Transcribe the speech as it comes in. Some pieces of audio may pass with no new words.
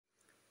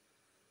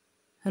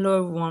Hello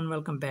everyone,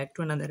 welcome back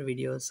to another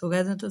video. So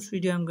guys, in this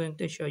video I'm going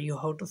to show you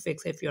how to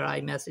fix if your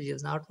iMessage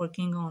is not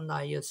working on the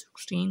iOS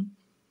 16.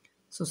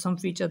 So some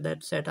feature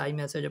that set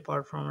iMessage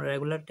apart from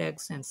regular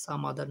text and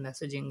some other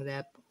messaging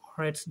app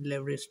or its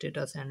delivery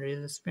status and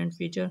release sprint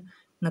feature.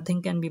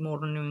 Nothing can be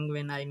more annoying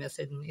when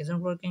iMessage isn't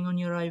working on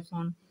your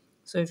iPhone.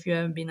 So if you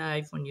have been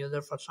an iPhone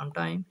user for some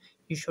time,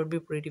 you should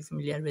be pretty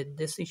familiar with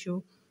this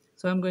issue.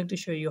 So I'm going to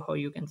show you how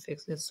you can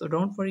fix this. So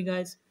don't worry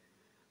guys.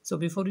 So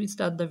before we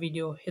start the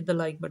video, hit the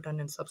like button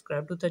and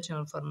subscribe to the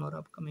channel for more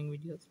upcoming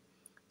videos.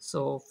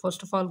 So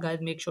first of all guys,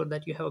 make sure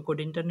that you have a good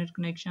internet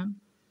connection.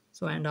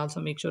 So and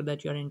also make sure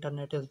that your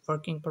internet is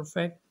working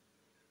perfect.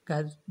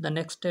 Guys, the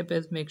next step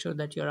is make sure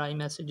that your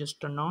iMessage is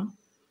turned on.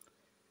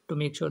 To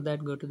make sure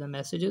that, go to the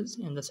messages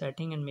in the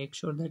setting and make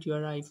sure that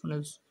your iPhone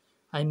is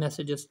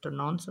iMessage is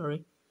turned on,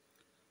 sorry.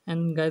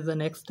 And guys, the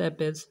next step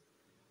is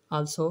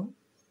also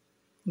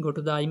go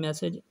to the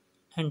iMessage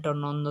and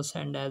turn on the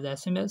send as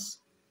SMS.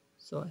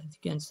 So as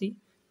you can see,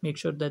 make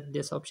sure that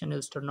this option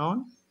is turned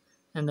on.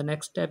 And the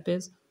next step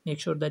is make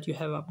sure that you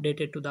have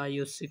updated to the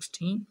iOS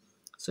 16.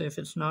 So if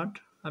it's not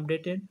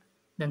updated,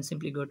 then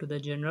simply go to the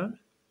general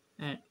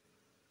and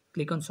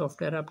click on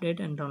software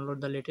update and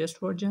download the latest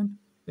version,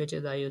 which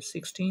is iOS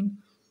 16.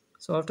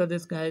 So after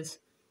this guys,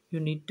 you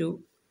need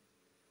to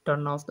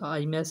turn off the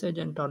iMessage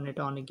and turn it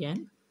on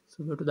again.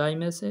 So go to the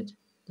iMessage,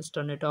 just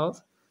turn it off,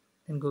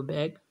 then go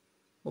back,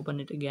 open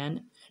it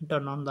again and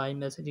turn on the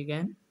iMessage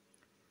again.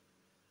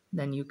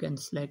 Then you can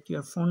select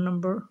your phone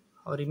number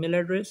or email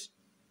address.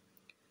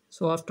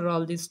 So after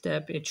all this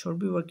step, it should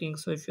be working.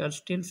 So if you are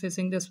still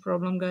facing this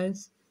problem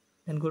guys,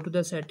 then go to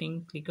the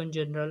setting, click on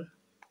general,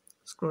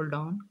 scroll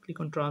down, click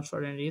on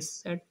transfer and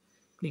reset,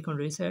 click on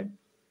reset,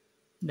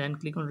 then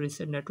click on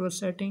reset network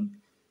setting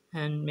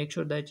and make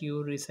sure that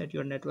you reset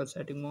your network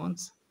setting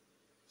once.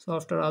 So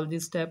after all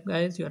this step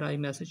guys, your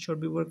iMessage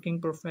should be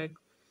working perfect.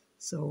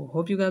 So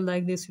hope you guys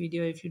like this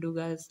video. If you do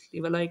guys,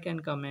 leave a like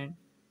and comment.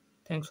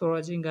 Thanks for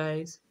watching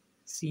guys.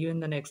 See you in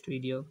the next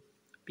video.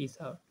 Peace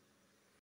out.